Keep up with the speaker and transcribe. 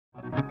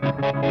G'day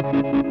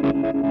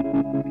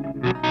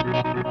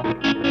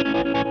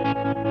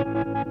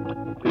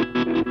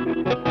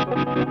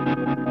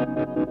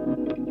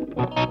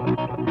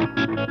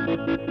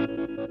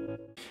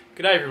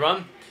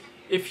everyone.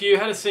 If you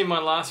hadn't seen my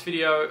last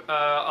video,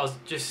 I was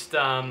just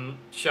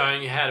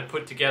showing you how to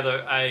put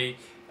together a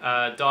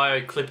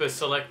diode clipper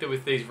selector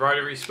with these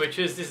rotary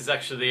switches. This is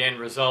actually the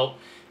end result.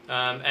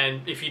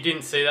 And if you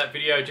didn't see that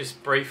video,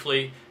 just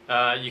briefly,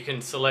 you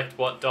can select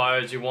what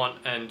diodes you want,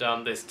 and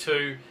there's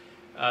two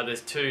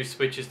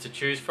switches to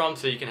choose from,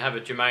 so you can have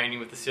a germanium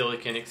with the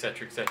silicon,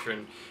 etc., etc.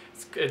 And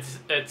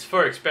it's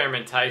for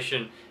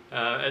experimentation.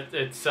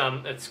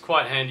 It's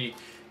quite handy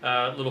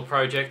little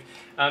project.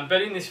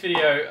 But in this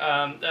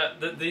video,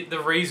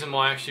 the reason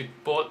why I actually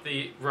bought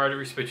the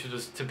rotary switches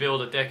was to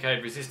build a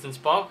decade resistance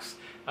box,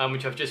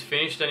 which I've just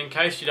finished. And in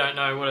case you don't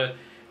know what a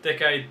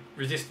decade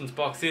resistance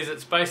box is,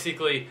 it's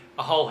basically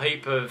a whole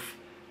heap of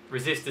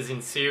resistors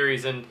in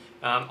series, and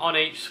on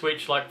each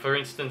switch, like for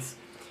instance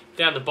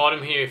down the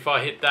bottom here, if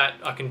I hit that,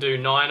 I can do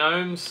 9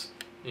 ohms,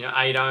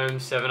 8 ohms,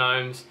 7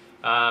 ohms.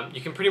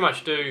 You can pretty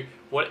much do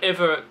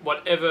whatever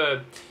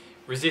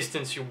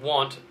resistance you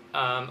want,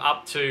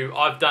 up to,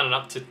 I've done it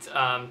up to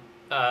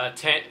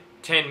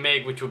 10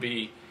 meg, which will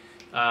be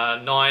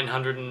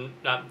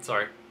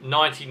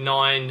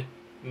 99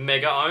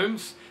 mega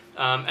ohms,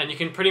 and you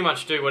can pretty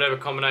much do whatever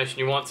combination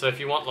you want. So if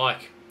you want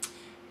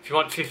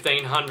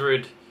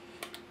 1500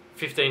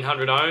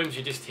 ohms,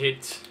 you just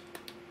hit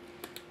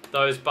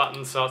those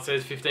buttons so it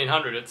says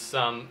 1500. It's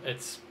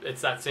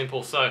that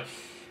simple. So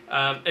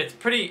it's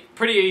pretty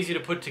easy to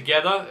put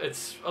together.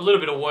 It's a little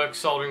bit of work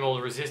soldering all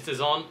the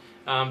resistors on,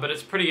 but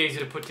it's pretty easy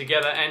to put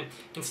together. And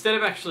instead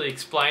of actually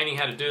explaining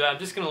how to do that, I'm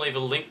just going to leave a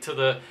link to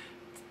the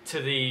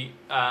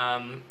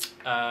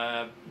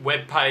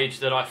web page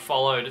that I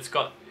followed. It's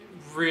got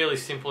really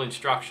simple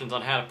instructions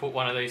on how to put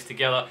one of these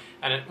together,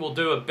 and it will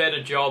do a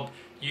better job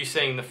you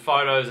seeing the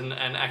photos and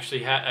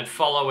actually and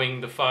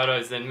following the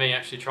photos than me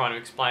actually trying to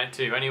explain it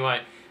to you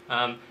anyway.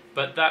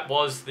 But that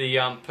was the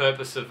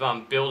purpose of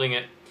building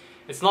it.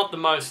 It's not the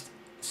most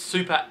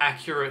super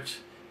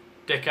accurate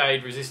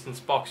decade resistance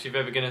box you're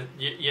ever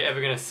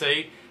gonna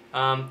see.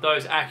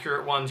 Those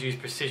accurate ones use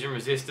precision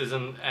resistors,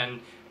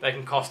 and they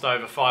can cost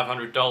over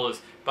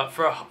 $500. But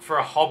for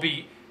a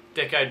hobby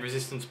decade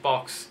resistance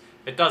box,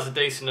 it does a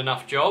decent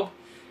enough job.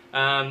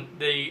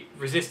 The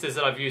resistors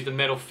that I've used are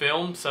metal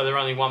film, so they're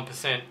only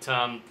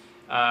 1%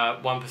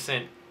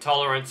 1%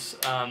 tolerance.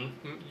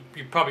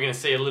 You're probably going to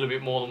see a little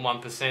bit more than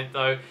 1%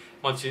 though.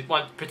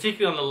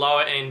 Particularly on the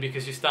lower end,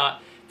 because you start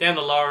down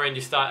the lower end,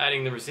 you start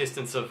adding the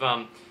resistance of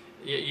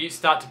you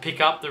start to pick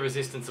up the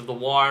resistance of the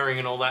wiring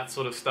and all that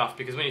sort of stuff.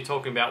 Because when you're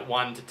talking about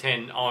 1 to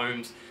 10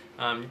 ohms,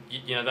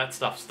 that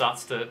stuff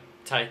starts to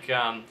take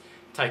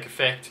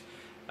effect.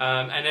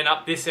 And then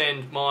up this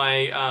end,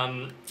 my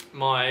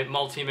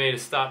multimeter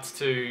starts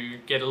to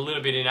get a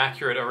little bit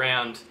inaccurate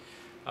around,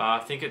 I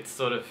think it's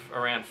sort of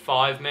around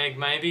 5 meg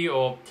maybe,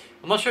 or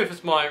I'm not sure if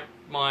it's my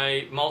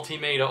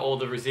multimeter or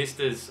the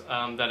resistors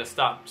that are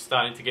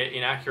starting to get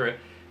inaccurate.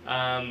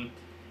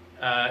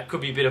 It could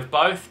be a bit of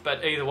both,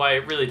 but either way,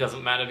 it really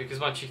doesn't matter, because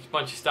once you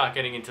start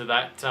getting into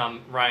that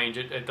range,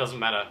 it doesn't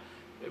matter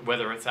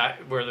whether it's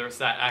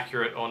that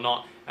accurate or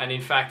not. And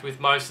in fact, with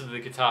most of the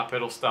guitar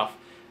pedal stuff,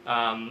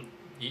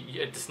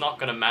 it's not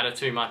going to matter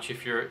too much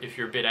if you're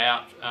a bit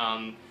out.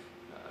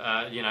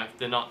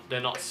 They're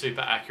not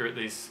super accurate,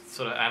 these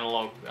sort of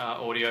analog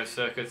audio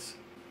circuits.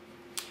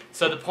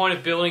 So the point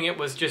of building it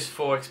was just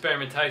for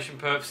experimentation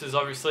purposes.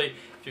 Obviously,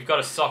 if you've got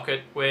a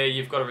socket where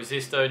you've got a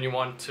resistor and you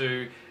want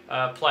to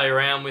play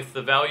around with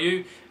the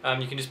value,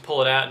 you can just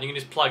pull it out and you can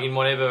just plug in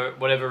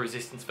whatever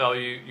resistance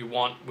value you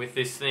want with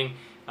this thing.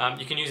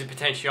 You can use a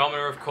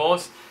potentiometer, of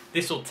course.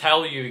 This will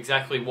tell you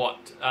exactly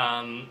what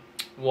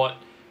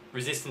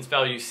resistance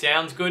value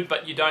sounds good,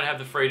 but you don't have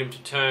the freedom to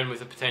turn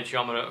with a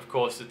potentiometer. Of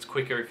course, it's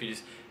quicker if you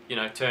just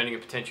turning a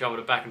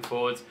potentiometer back and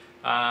forwards.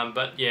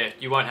 But yeah,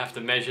 you won't have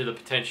to measure the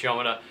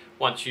potentiometer.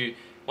 Once you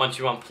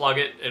unplug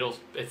it,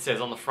 it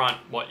says on the front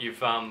what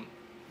you've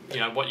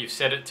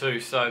set it to.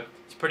 So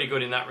it's pretty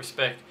good in that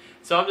respect.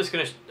 So I'm just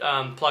going to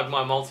plug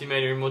my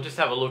multimeter, and we'll just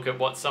have a look at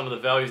what some of the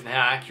values and how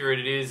accurate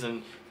it is,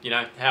 and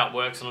how it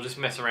works. And I'll just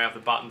mess around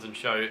with the buttons and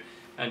show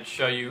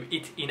you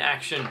it in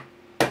action.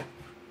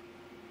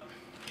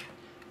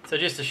 So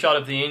just a shot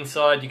of the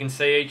inside, you can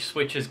see each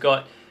switch has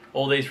got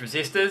all these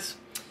resistors.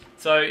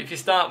 So if you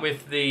start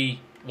with the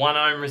 1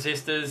 ohm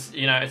resistors,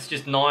 it's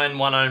just 9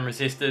 1 ohm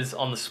resistors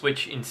on the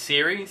switch in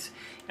series.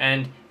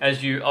 And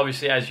as you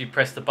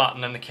press the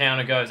button and the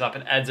counter goes up,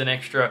 it adds an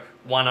extra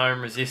 1 ohm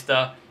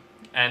resistor.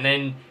 And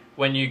then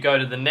when you go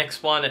to the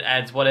next one, it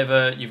adds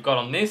whatever you've got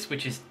on this,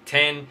 which is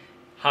 10,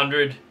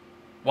 100,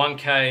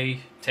 1K,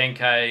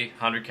 10K,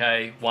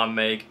 100K, 1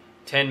 meg,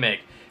 10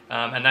 meg.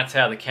 And that's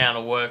how the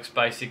counter works,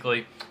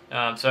 basically.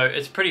 So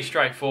it's a pretty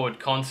straightforward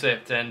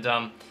concept,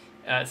 and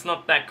it's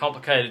not that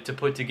complicated to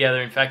put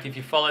together. In fact, if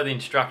you follow the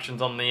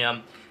instructions on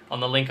the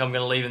link I'm going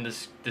to leave in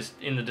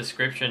the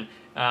description,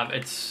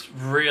 it's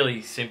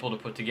really simple to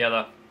put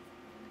together.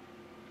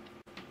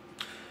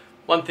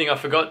 One thing I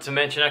forgot to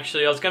mention,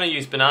 actually, I was going to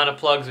use banana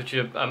plugs, which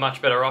are a much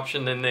better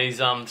option than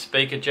these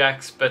speaker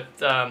jacks, but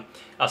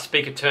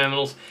speaker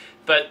terminals.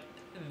 But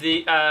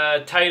the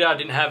Tatar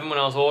didn't have them when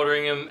I was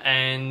ordering them,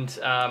 and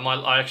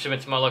I actually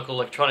went to my local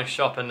electronics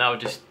shop, and they were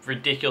just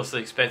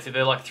ridiculously expensive.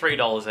 They're like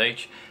 $3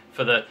 each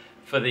for the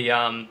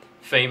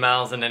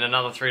females, and then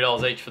another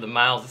 $3 each for the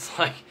males. It's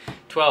like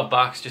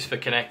 $12 just for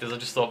connectors. I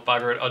just thought,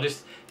 bugger it, I'll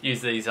just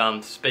use these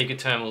speaker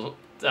terminals.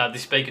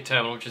 This speaker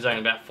terminal, which is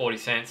only about 40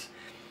 cents.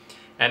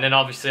 And then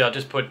obviously I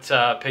just put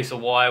a piece of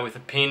wire with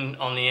a pin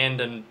on the end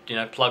and, you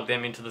know, plug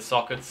them into the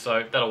sockets,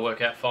 so that'll work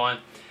out fine.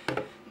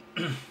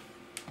 And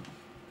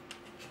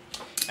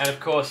of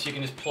course you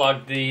can just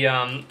plug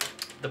the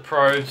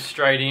probes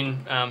straight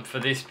in for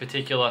this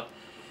particular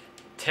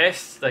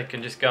test. They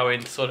can just go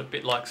in sort of a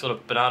bit like sort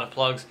of banana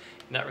plugs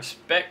in that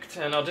respect.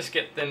 And I'll just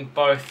get them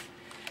both.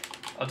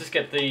 I'll just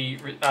get the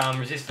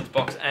resistance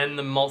box and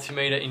the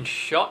multimeter in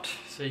shot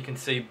so you can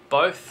see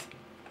both.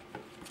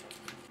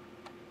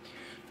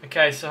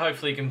 Okay, so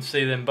hopefully you can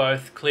see them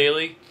both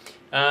clearly.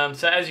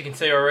 So as you can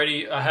see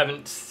already, I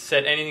haven't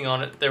set anything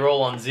on it. They're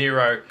all on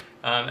 0,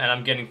 and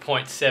I'm getting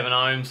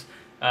 0.7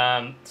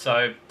 ohms.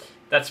 So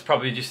that's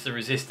probably just the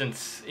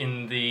resistance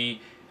in the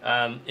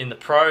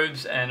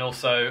probes, and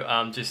also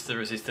just the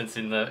resistance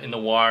in the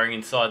wiring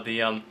inside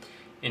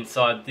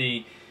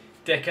the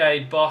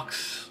Decade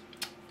box.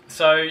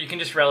 So you can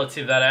just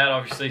relative that out,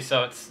 obviously.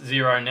 So it's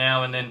 0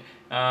 now, and then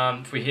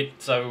if we hit,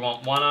 so we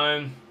want 1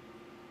 ohm,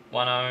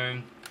 1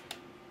 ohm.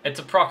 It's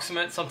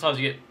approximate. Sometimes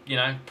you get, you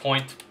know,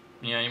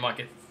 you might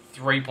get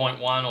 3.1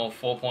 or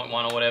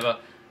 4.1 or whatever.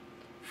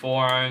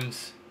 4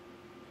 ohms,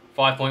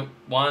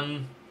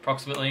 5.1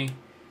 approximately,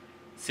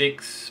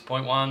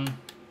 6.1,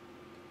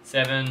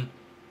 7,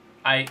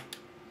 8,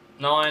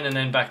 9, and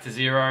then back to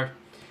 0.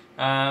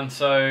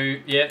 So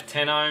yeah,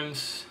 10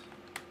 ohms,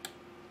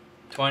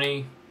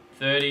 20,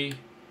 30,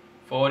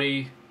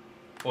 40,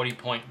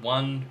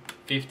 40.1,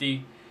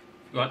 50.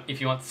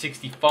 If you want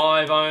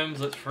 65 ohms,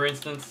 let's for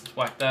instance, let's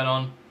whack that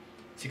on.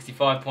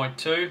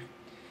 65.2.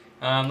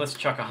 Let's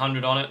chuck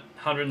 100 on it.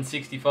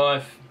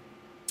 165,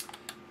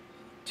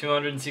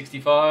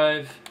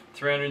 265,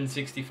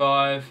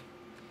 365,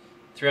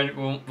 300.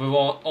 We've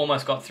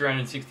almost got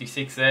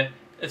 366 there.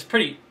 It's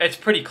pretty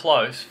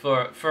close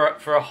for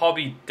a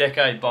hobby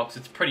Decade box.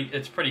 It's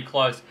pretty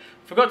close.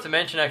 Forgot to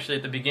mention actually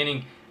at the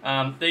beginning,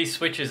 these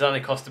switches only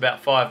cost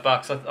about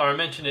 $5. I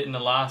mentioned it in the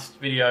last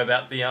video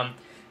about the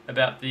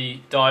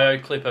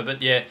diode clipper,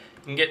 but yeah,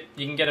 you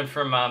can get them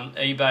from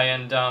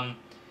eBay,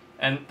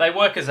 and they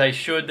work as they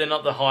should. They're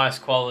not the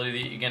highest quality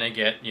that you're gonna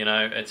get. You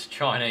know, it's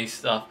Chinese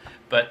stuff,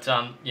 but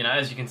you know,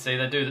 as you can see,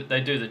 they do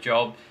the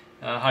job.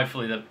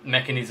 Hopefully, the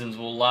mechanisms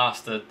will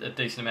last a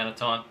decent amount of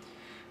time.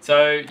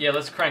 So yeah,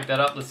 let's crank that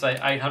up. Let's say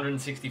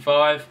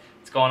 865.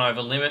 It's gone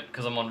over limit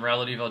because I'm on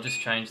relative. I'll just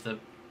change the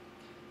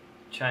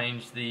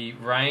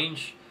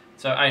range.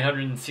 So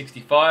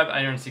 865,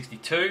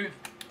 862.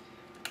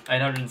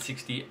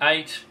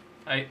 868,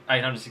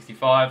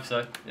 865,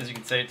 so as you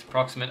can see it's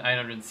approximate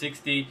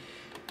 860,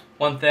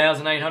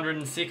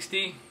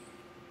 1860,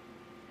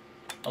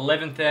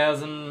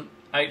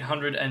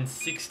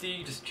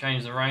 11,860, just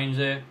change the range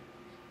there.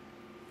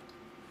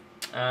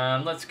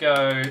 Let's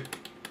go,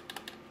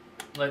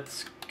 no,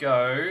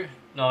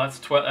 that's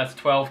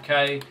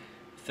 12k,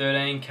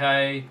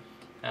 13k,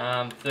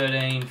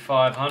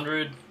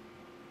 13,500,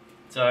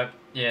 so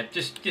yeah,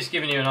 just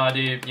giving you an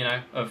idea, you know,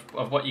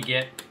 of what you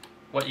get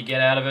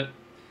out of it.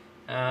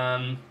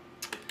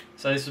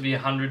 So this will be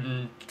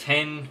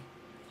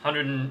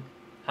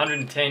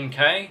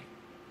 110k,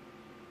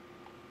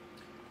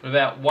 but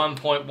about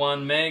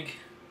 1.1 meg.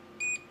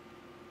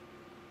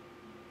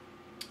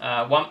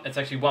 It's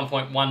actually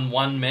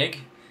 1.11 meg,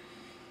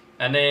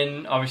 and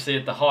then obviously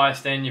at the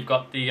highest end you've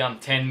got the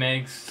 10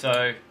 megs.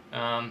 So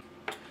I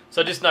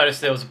just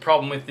noticed there was a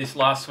problem with this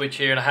last switch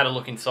here, and I had a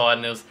look inside,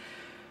 and there was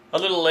a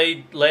little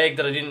leg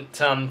that I didn't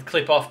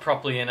clip off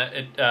properly, and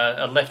it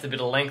left a bit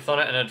of length on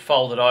it, and it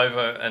folded over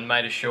and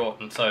made it short,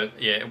 and so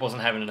yeah, it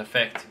wasn't having an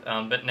effect.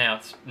 But now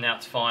it's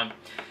fine.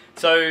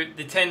 So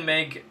the 10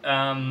 meg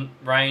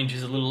range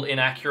is a little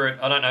inaccurate.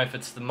 I don't know if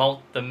it's the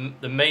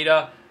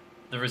meter,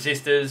 the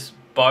resistors,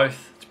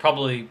 both. It's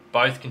probably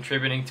both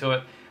contributing to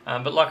it.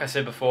 But like I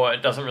said before,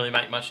 it doesn't really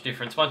make much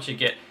difference. Once you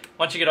get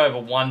over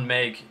 1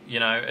 meg,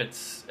 you know, it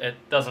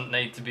doesn't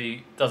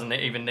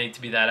even need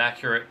to be that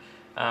accurate.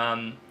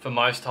 For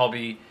most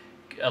hobby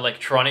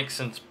electronics,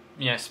 and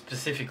you know,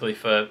 specifically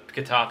for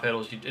guitar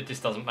pedals, it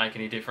just doesn't make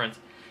any difference.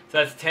 So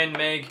that's 10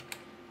 meg,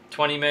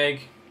 20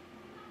 meg,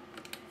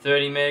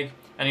 30 meg,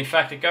 and in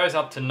fact it goes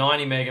up to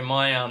 90 meg, and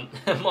my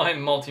my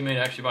multimeter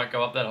actually won't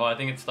go up that high. I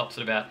think it stops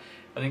at about,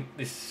 I think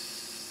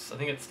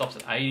it stops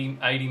at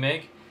 80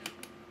 meg,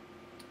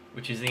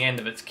 which is the end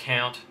of its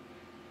count.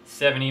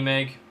 70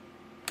 meg,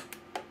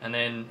 and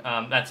then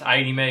that's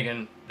 80 meg,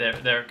 and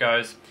there it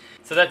goes.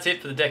 So that's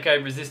it for the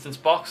Decade resistance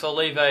box. I'll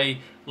leave a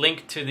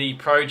link to the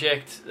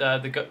project,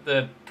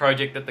 the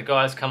project that the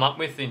guys come up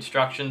with, the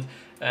instructions,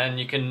 and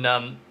you can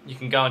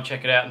go and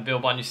check it out and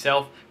build one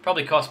yourself.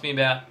 Probably cost me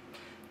about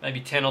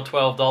maybe $10 or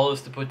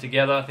 $12 to put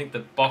together. I think the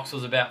box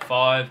was about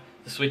 $5,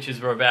 the switches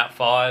were about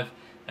 $5,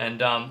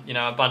 and you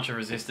know, a bunch of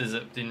resistors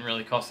that didn't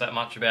really cost that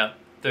much, about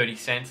 30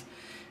 cents.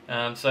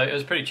 So it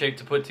was pretty cheap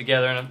to put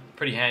together, and a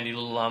pretty handy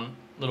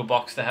little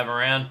box to have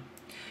around.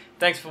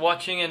 Thanks for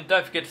watching, and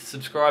don't forget to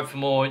subscribe for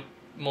more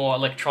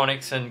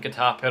electronics and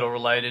guitar pedal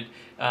related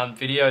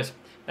videos.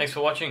 Thanks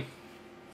for watching.